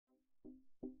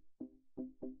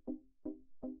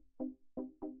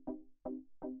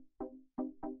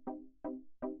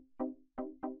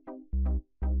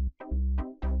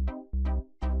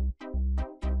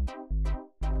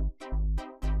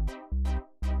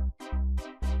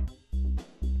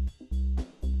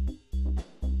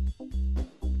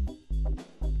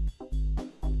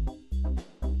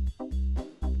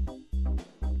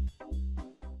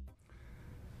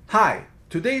Hi,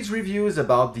 today's review is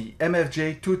about the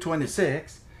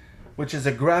MFJ-226, which is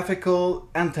a graphical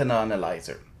antenna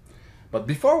analyzer. But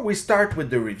before we start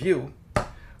with the review,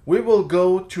 we will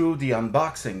go through the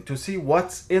unboxing to see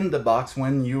what's in the box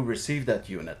when you receive that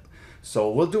unit.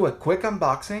 So we'll do a quick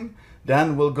unboxing,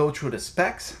 then we'll go through the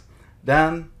specs,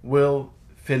 then we'll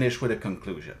finish with a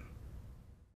conclusion.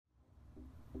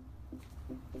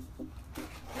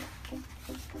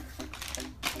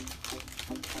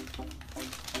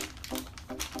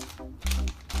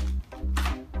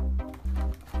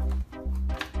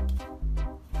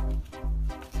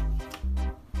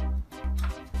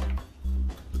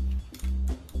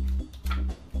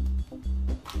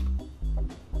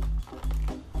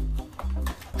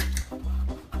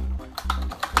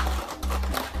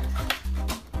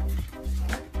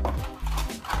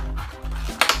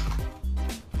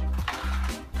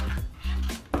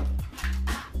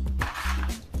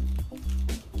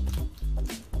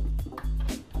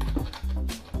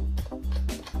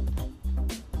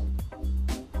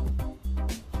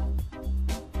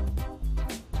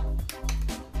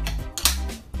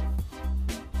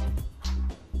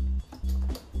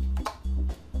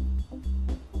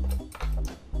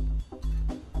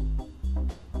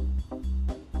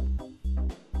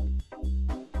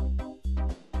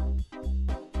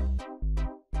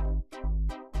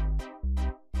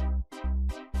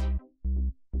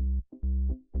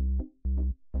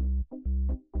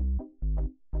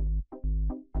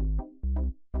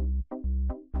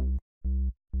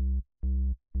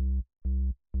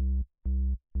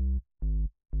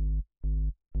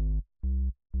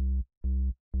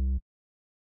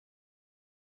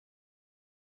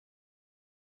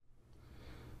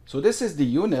 So this is the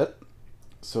unit.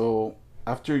 So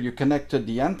after you connected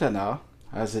the antenna,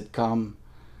 as it comes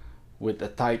with a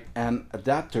type N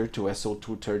adapter to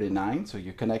SO239, so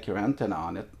you connect your antenna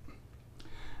on it.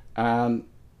 And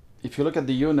if you look at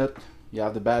the unit, you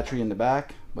have the battery in the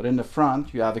back, but in the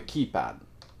front you have a keypad.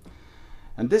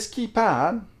 And this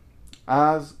keypad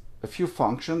has a few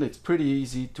functions. It's pretty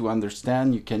easy to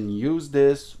understand. You can use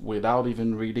this without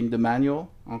even reading the manual,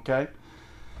 okay?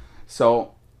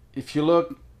 So if you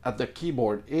look at the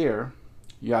keyboard here,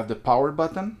 you have the power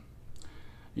button,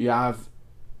 you have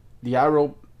the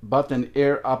arrow button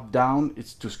here, up, down,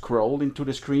 it's to scroll into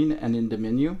the screen and in the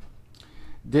menu.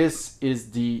 This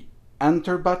is the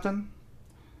enter button.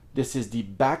 This is the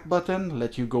back button,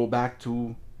 let you go back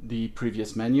to the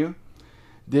previous menu.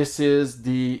 This is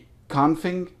the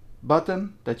config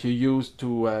button that you use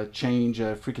to change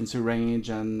frequency range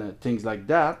and things like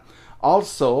that.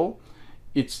 Also,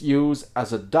 it's used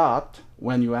as a dot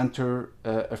when you enter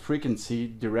a frequency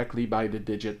directly by the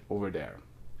digit over there.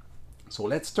 So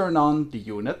let's turn on the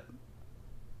unit.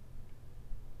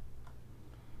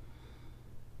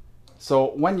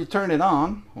 So when you turn it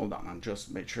on, hold on, I'll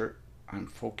just make sure I'm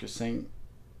focusing,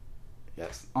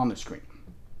 yes, on the screen.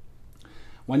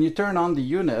 When you turn on the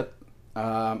unit,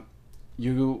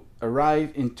 you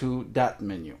arrive into that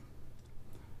menu.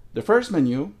 The first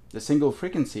menu, the single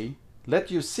frequency,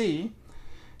 let you see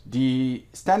the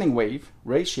standing wave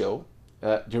ratio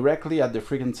directly at the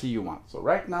frequency you want. So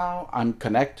right now I'm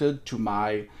connected to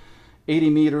my 80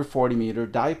 meter, 40 meter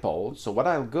dipole. So what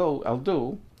I will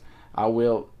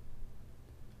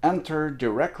enter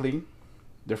directly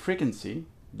the frequency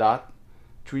dot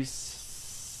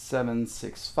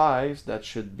 3765. That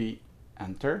should be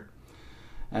enter.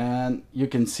 And you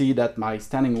can see that my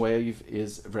standing wave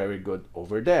is very good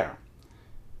over there.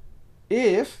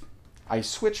 If I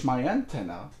switch my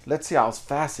antenna, let's see how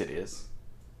fast it is.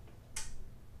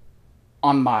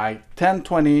 On my 10,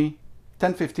 15,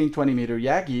 20 meter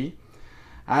Yagi,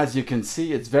 as you can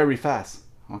see, it's very fast,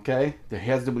 okay? The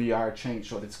SWR change,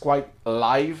 so it's quite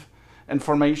live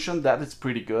information. That is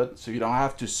pretty good, so you don't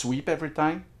have to sweep every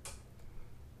time.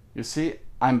 You see,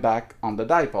 I'm back on the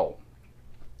dipole.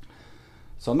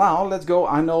 So now let's go.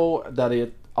 I know that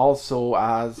it also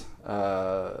has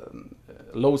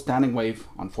low standing wave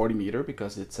on 40 meter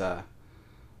because it's a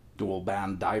dual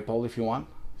band dipole if you want.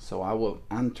 So I will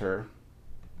enter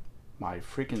my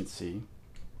frequency.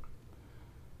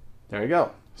 There you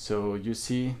go. So you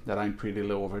see that I'm pretty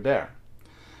low over there.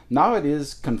 Now it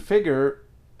is configured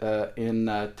in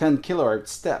 10 kilohertz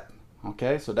step.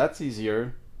 Okay, so that's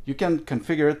easier. You can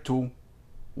configure it to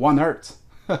 1 hertz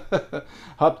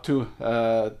up to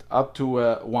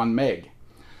 1 meg.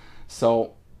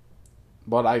 So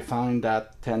but I find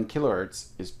that 10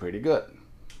 kilohertz is pretty good,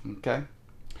 okay?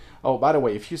 Oh, by the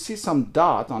way, if you see some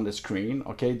dot on the screen,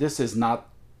 okay, this is not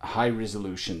high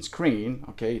resolution screen,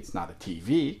 okay, it's not a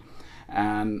TV,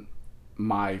 and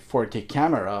my 4K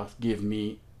camera give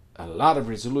me a lot of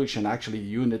resolution. Actually, the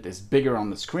unit is bigger on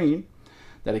the screen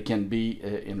than it can be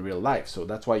in real life. So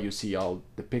that's why you see all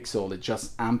the pixel. It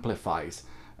just amplifies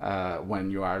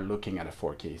when you are looking at a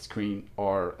 4K screen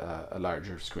or a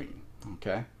larger screen.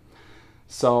 Okay,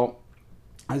 so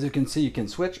as you can see, you can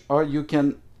switch, or you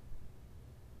can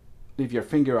leave your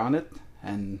finger on it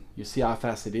and you see how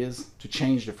fast it is to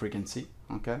change the frequency.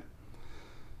 Okay,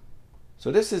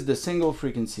 so this is the single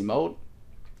frequency mode.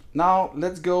 Now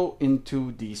let's go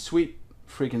into the sweep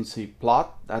frequency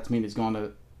plot. That means it's going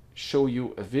to show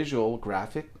you a visual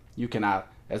graphic. You can have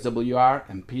SWR,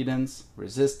 impedance,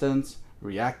 resistance,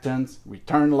 reactance,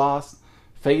 return loss,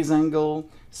 phase angle,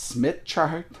 Smith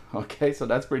chart. Okay, so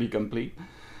that's pretty complete.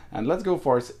 And let's go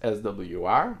for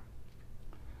SWR.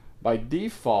 By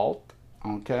default,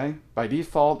 okay, by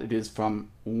default it is from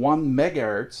 1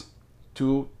 megahertz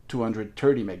to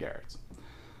 230 megahertz.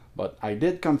 But I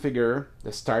did configure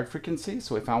the start frequency,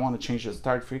 so if I want to change the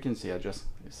start frequency, I just,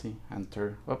 you see,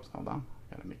 enter, oops, hold on,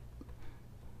 gotta make,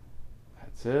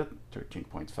 that's it,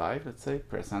 13.5, let's say,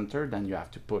 press enter, then you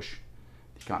have to push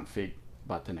the config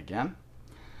button again,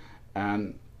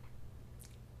 and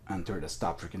enter the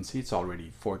stop frequency. It's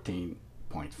already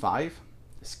 14.5.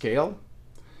 The scale,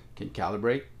 you can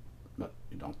calibrate, but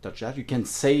you don't touch that. You can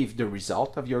save the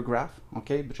result of your graph,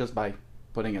 okay, but just by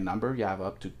putting a number, you have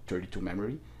up to 32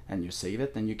 memory, and you save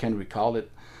it, and you can recall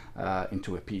it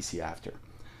into a PC after.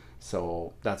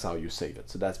 So that's how you save it.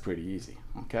 So that's pretty easy.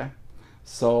 Okay,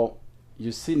 so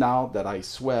you see now that I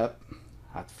swept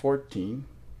at 14,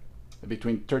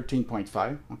 between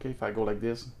 13.5. Okay, if I go like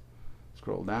this,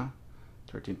 scroll down,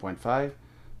 13.5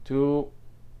 to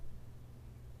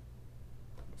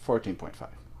 14.5.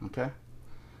 Okay,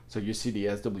 so you see the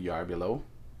SWR below.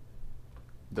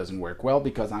 Doesn't work well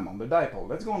because I'm on the dipole.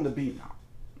 Let's go on the beam now.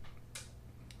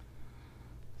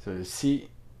 So you see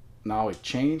now it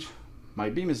changed. My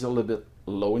beam is a little bit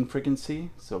low in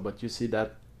frequency, so but you see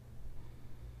that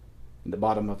in the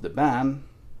bottom of the band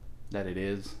that it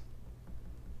is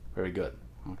very good.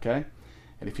 Okay,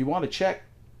 and if you want to check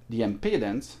the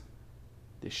impedance,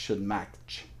 this should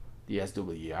match the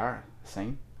SWR.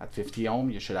 Same at 50 ohm,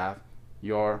 you should have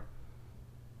your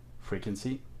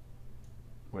frequency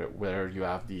where you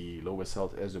have the lowest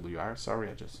SWR. Sorry,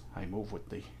 I move with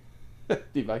the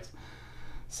device.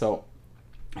 So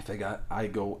if I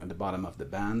go at the bottom of the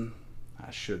band,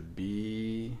 I should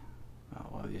be,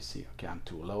 well, you see, okay, I'm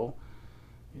too low.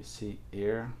 You see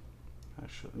here, I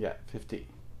should, yeah, 50.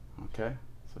 Okay,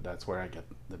 so that's where I get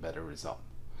the better result.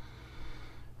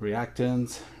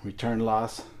 Reactance, return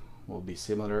loss will be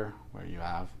similar, where you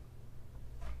have,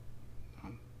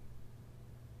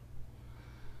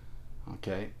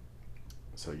 okay,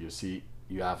 so you see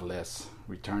you have less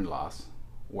return loss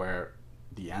where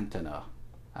the antenna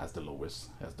has the lowest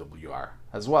SWR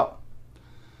as well.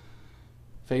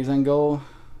 Phase angle,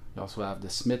 you also have the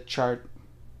Smith chart.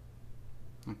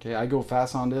 Okay, I go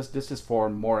fast on this. This is for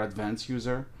more advanced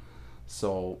user.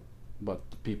 So, but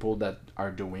people that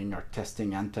are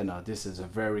testing antenna, this is a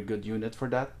very good unit for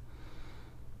that.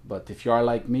 But if you are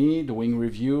like me, doing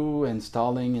review,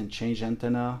 installing and change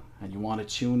antenna, and you want to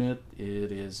tune it,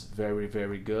 it is very,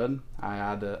 very good. I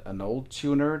had an old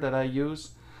tuner that I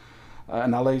use,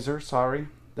 analyzer, sorry,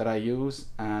 that I use,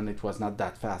 and it was not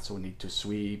that fast, so we need to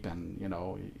sweep, and you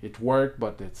know, it worked,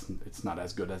 but it's not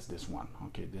as good as this one.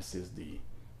 Okay, this is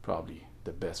probably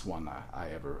the best one I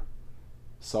ever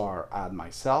saw or had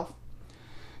myself.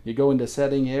 You go in the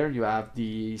setting here, you have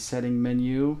the setting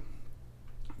menu,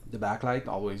 the backlight,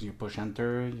 always you push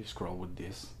enter, you scroll with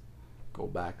this, go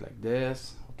back like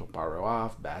this, auto power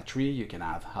off, battery, you can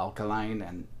have alkaline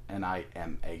and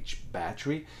NIMH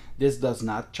battery. This does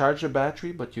not charge the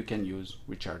battery, but you can use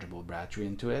rechargeable battery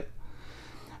into it.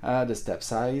 The step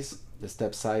size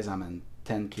I'm in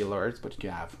 10 kilohertz, but you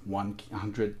can have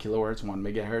 100 kilohertz, 1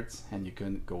 megahertz, and you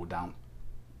can go down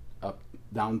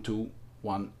to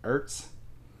 1 hertz.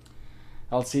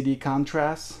 LCD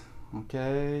contrast,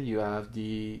 okay, you have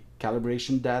the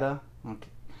calibration data.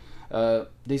 Okay,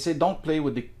 they say don't play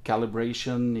with the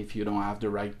calibration if you don't have the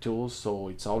right tools, so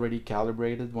it's already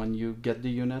calibrated when you get the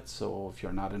unit. So if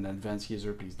you're not an advanced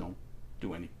user, please don't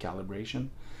do any calibration.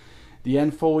 The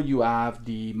info, you have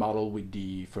the model with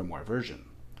the firmware version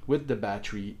with the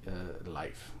battery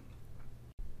life.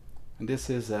 And this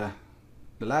is the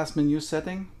last menu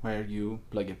setting where you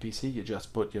plug a PC. You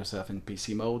just put yourself in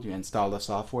PC mode, you install the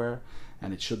software,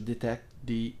 and it should detect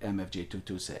the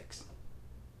MFJ-226.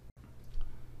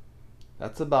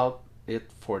 That's about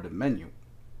it for the menu.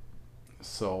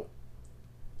 So,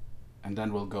 and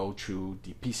then we'll go through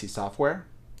the PC software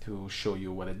to show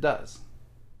you what it does.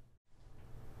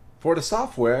 For the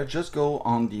software, just go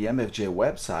on the MFJ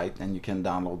website and you can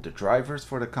download the drivers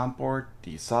for the COM port,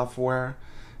 the software,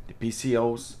 the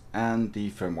PCOs, and the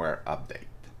firmware update.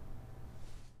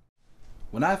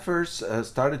 When I first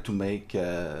started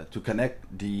to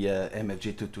connect the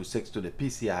MFJ-226 to the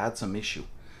PC, I had some issue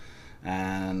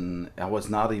and I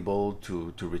was not able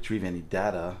to retrieve any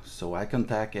data. So I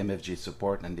contacted MFJ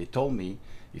support and they told me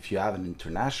if you have an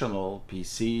international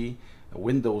PC, a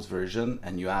Windows version,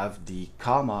 and you have the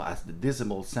comma as the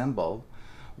decimal symbol,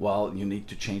 well, you need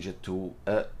to change it to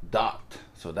a dot.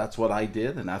 So that's what I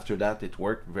did, and after that it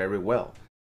worked very well.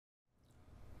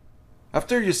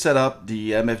 After you set up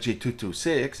the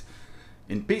MFJ-226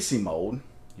 in PC mode,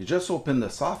 you just open the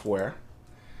software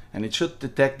and it should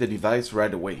detect the device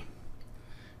right away.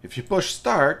 If you push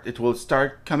start, it will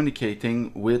start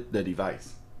communicating with the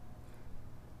device.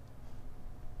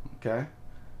 Okay,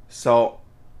 so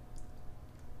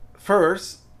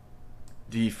first,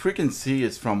 the frequency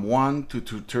is from 1 to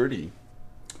 230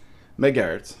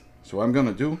 megahertz. So what I'm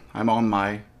gonna do, I'm on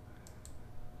my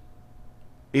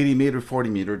 80 meter, 40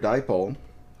 meter dipole.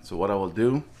 So what I will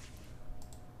do,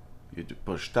 you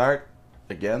push start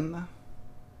again,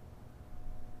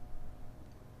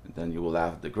 and then you will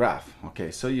have the graph.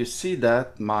 Okay, so you see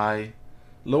that my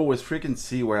lowest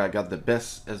frequency where I got the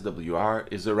best SWR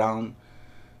is around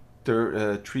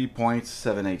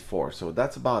 3.784. So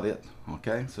that's about it.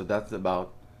 Okay, so that's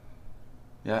about,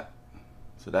 yeah,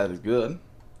 so that is good.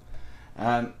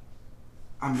 And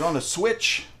I'm going to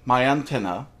switch my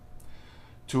antenna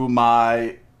to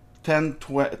my 10,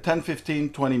 15,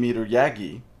 20 meter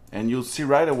Yagi, and you'll see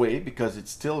right away, because it's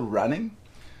still running,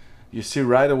 you see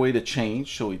right away the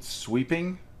change. So it's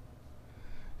sweeping,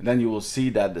 and then you will see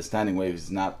that the standing wave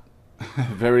is not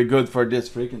very good for this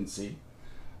frequency.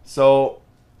 So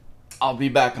I'll be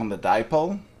back on the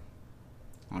dipole.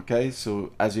 Okay,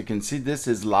 so as you can see, this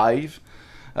is live,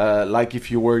 like if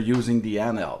you were using the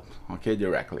NL, okay,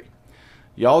 directly.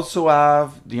 You also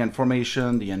have the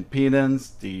information, the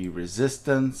impedance, the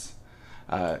resistance.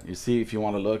 You see, if you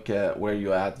want to look at where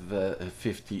you have the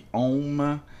 50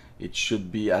 ohm, it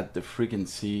should be at the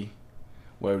frequency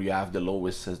where you have the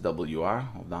lowest SWR.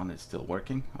 Hold on, it's still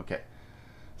working. Okay,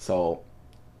 so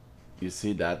you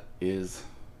see that is,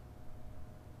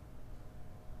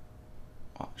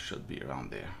 oh, should be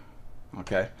around there.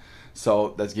 Okay,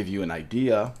 so let's give you an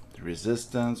idea. The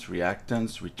resistance,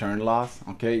 reactance, return loss.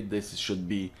 Okay, this should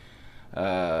be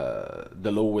the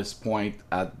lowest point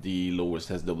at the lowest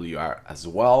SWR as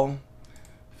well.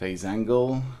 Phase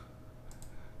angle.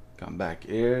 Come back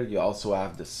here. You also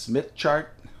have the Smith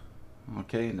chart.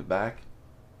 Okay, in the back.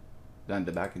 Then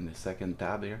the back in the second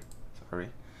tab here.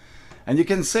 Sorry. And you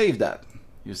can save that.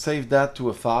 You save that to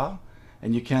a file,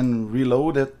 and you can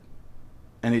reload it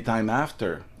anytime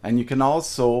after. And you can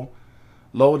also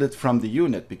load it from the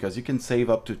unit, because you can save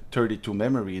up to 32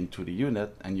 memory into the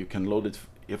unit, and you can load it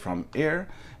from here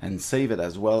and save it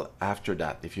as well after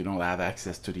that if you don't have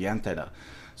access to the antenna.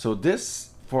 So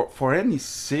this, for any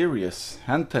serious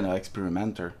antenna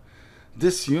experimenter,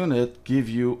 this unit gives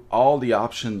you all the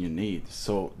option you need.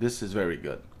 So this is very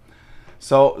good.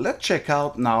 So let's check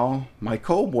out now my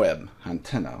cobweb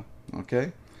antenna,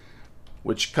 okay,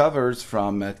 which covers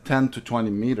from 10 to 20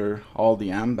 meter all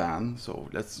the M band. So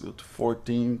let's go to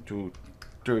 14 to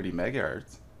 30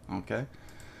 megahertz. Okay,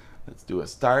 let's do a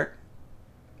start.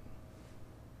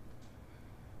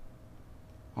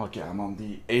 Okay, I'm on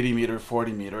the 80 meter,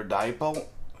 40 meter dipole.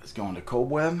 Let's go on the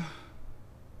cobweb.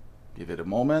 Give it a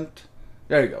moment.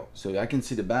 There you go. So I can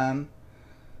see the band,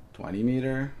 20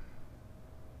 meter,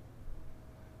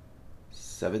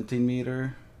 17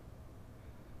 meter,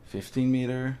 15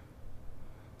 meter.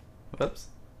 Whoops.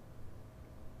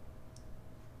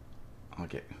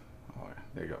 Okay. All right,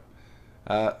 there you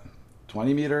go.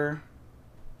 20 meter,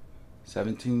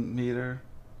 17 meter,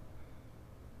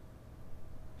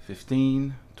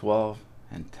 15, 12,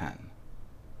 and 10.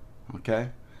 Okay.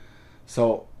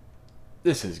 So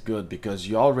this is good because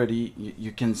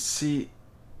you can see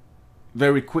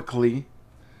very quickly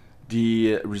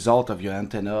the result of your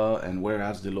antenna, and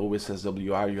whereas the lowest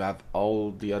SWR, you have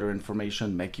all the other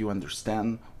information, make you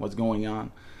understand what's going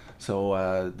on.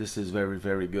 So this is very,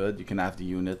 very good. You can have the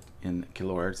unit in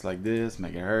kilohertz like this,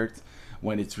 megahertz.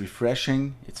 When it's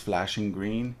refreshing, it's flashing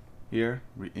green here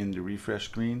in the refresh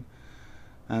screen.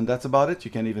 And that's about it.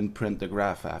 You can even print the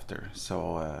graph after.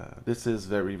 So this is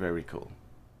very, very cool.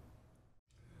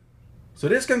 So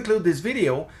this concludes this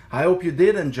video. I hope you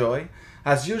did enjoy.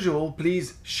 As usual,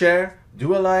 please share,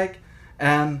 do a like,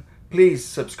 and please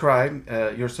subscribe.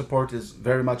 Your support is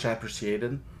very much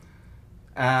appreciated.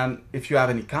 And if you have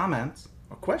any comments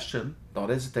or question, don't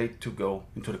hesitate to go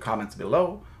into the comments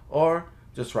below, or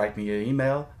just write me an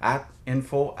email at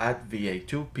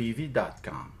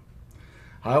info@va2pv.com.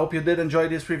 I hope you did enjoy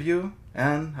this review,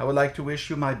 and I would like to wish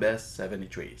you my best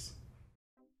 73s.